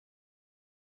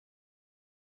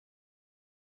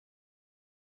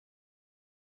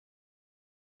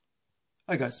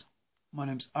Hi guys, my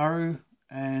name's Aru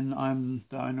and I'm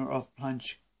the owner of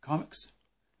Plunge Comics,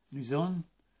 New Zealand.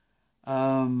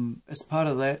 As part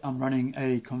of that, I'm running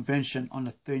a convention on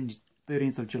the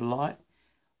 13th of July,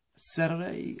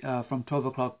 Saturday, from 12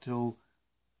 o'clock till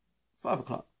 5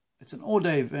 o'clock. It's an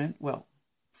all-day event, well,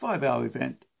 5-hour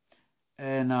event,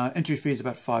 and entry fee is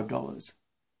about $5.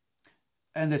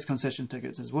 And there's concession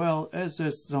tickets as well, as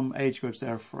there's some age groups that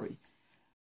are free.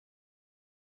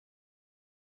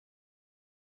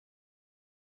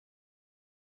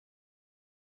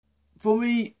 For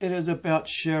me, it is about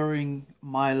sharing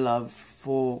my love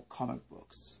for comic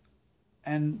books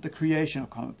and the creation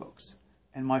of comic books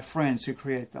and my friends who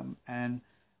create them and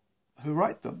who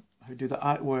write them, who do the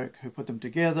artwork, who put them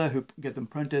together, who get them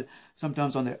printed,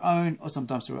 sometimes on their own or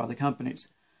sometimes through other companies.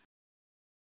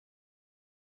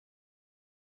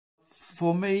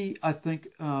 For me, I think,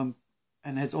 and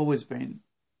has always been,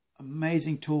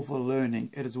 amazing tool for learning.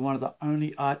 It is one of the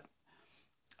only art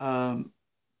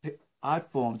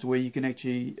forms where you can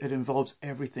actually, it involves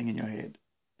everything in your head.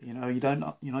 You know,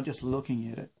 you're not just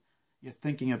looking at it, you're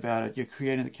thinking about it, you're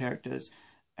creating the characters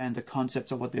and the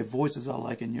concepts of what their voices are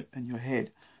like in your head.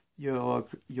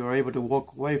 You're able to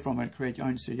walk away from it and create your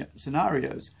own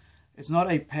scenarios. It's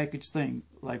not a packaged thing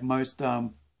like most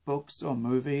books or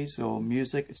movies or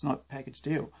music. It's not a packaged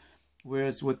deal.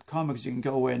 Whereas with comics, you can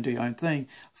go away and do your own thing.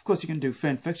 Of course, you can do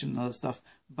fan fiction and other stuff,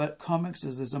 but comics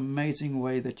is this amazing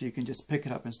way that you can just pick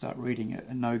it up and start reading it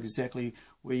and know exactly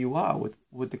where you are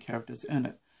with the characters in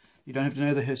it. You don't have to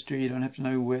know the history. You don't have to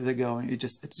know where they're going.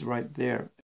 It's right there.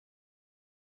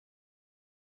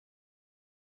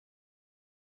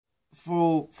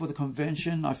 For the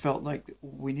convention, I felt like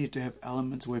we needed to have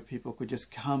elements where people could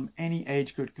just come, any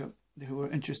age group who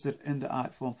are interested in the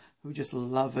art form, who just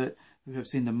love it, who have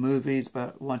seen the movies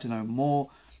but want to know more,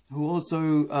 who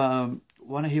also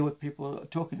want to hear what people are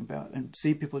talking about and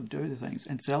see people do the things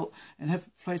and sell and have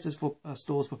places for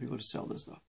stores for people to sell this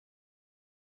stuff.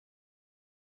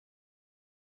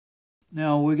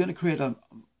 Now we're going to create a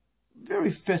very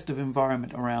festive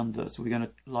environment around this. We're going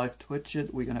to live Twitch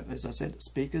it. We're going to, as I said,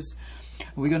 speakers.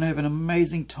 We're going to have an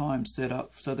amazing time set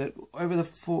up so that over the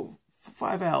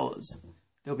 5 hours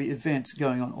there'll be events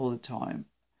going on all the time.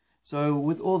 So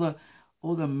with all the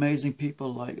amazing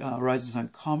people like Rising Sun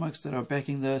Comics that are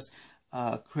backing this,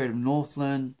 Creative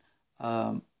Northland,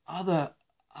 other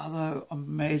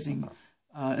amazing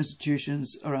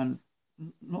institutions around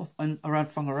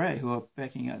Whangarei who are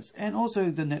backing us, and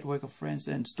also the network of friends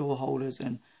and store holders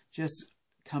and just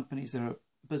companies that are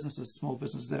businesses, small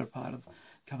businesses that are part of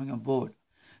coming on board.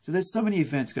 So there's so many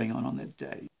events going on that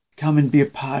day. Come and be a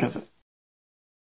part of it.